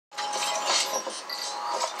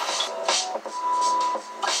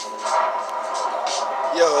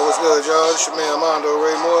good, y'all? It's your man Mondo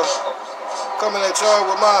Ray Moore coming at y'all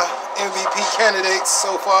with my MVP candidates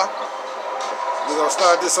so far. We're gonna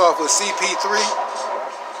start this off with CP3,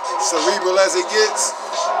 cerebral as it gets.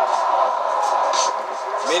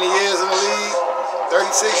 Many years in the league,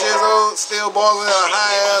 36 years old, still balling at a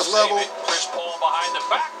high-ass level.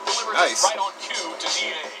 Nice.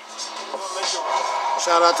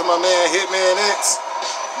 Shout out to my man Hitman X.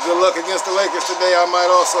 Good luck against the Lakers today, I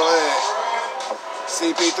might also add.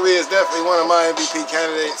 CP3 is definitely one of my MVP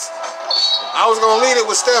candidates. I was going to lead it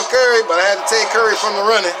with Steph Curry, but I had to take Curry from the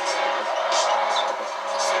running,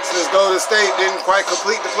 since Golden State didn't quite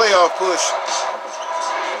complete the playoff push.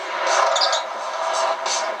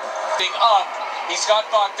 Up. He's got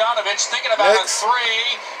Bogdanovich thinking about a three.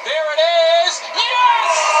 There it is. Yes!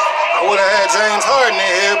 I would have had James Harden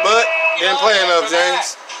in here, but he didn't play enough,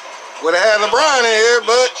 James. Would have had LeBron in here,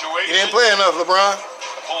 but he didn't play enough, LeBron.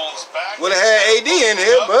 Would have had AD in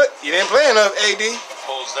here, but he didn't play enough, AD.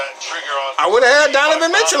 I would have had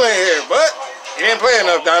Donovan Mitchell in here, but he didn't play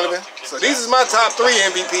enough, Donovan. So these is my top 3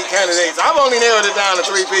 MVP candidates. I've only narrowed it down to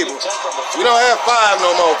 3 people. We don't have 5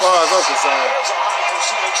 no more, as far as I'm concerned.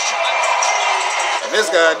 And this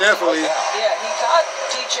guy definitely,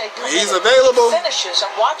 he's available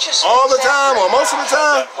all the time or most of the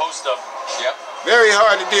time. Very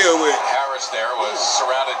hard to deal with. Harris there was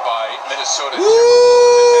surrounded by Minnesota.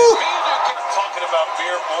 Woo! Talking about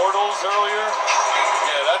mere mortals earlier.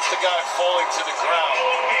 Yeah, that's the guy falling to the ground.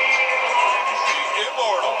 The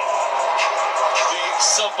immortal. The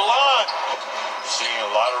sublime. Seeing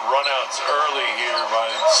a lot of runouts early here by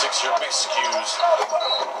Sixer miscues.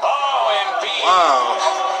 Oh, Embiid. Wow.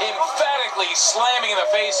 Emphatically slamming in the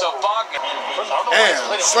face of Wagner.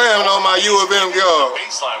 Damn, slamming on my U of M guard.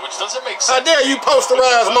 Which doesn't make sense. How dare you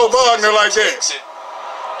posterize Mo Wagner like that?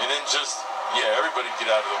 And then just, yeah, everybody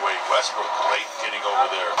get out of the way. Westbrook late getting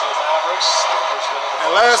over there.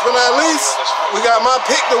 And last but not least, we got my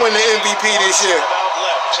pick to win the MVP this year.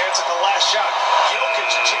 Chance at the last shot.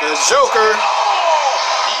 The Joker.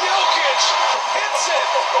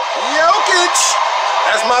 Jokic.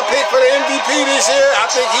 That's my pick for the MVP this year. I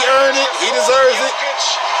think he earned it. He deserves it.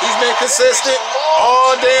 He's been consistent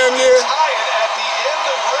all damn year.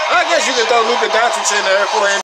 I guess you could throw Luka Doncic in there for him.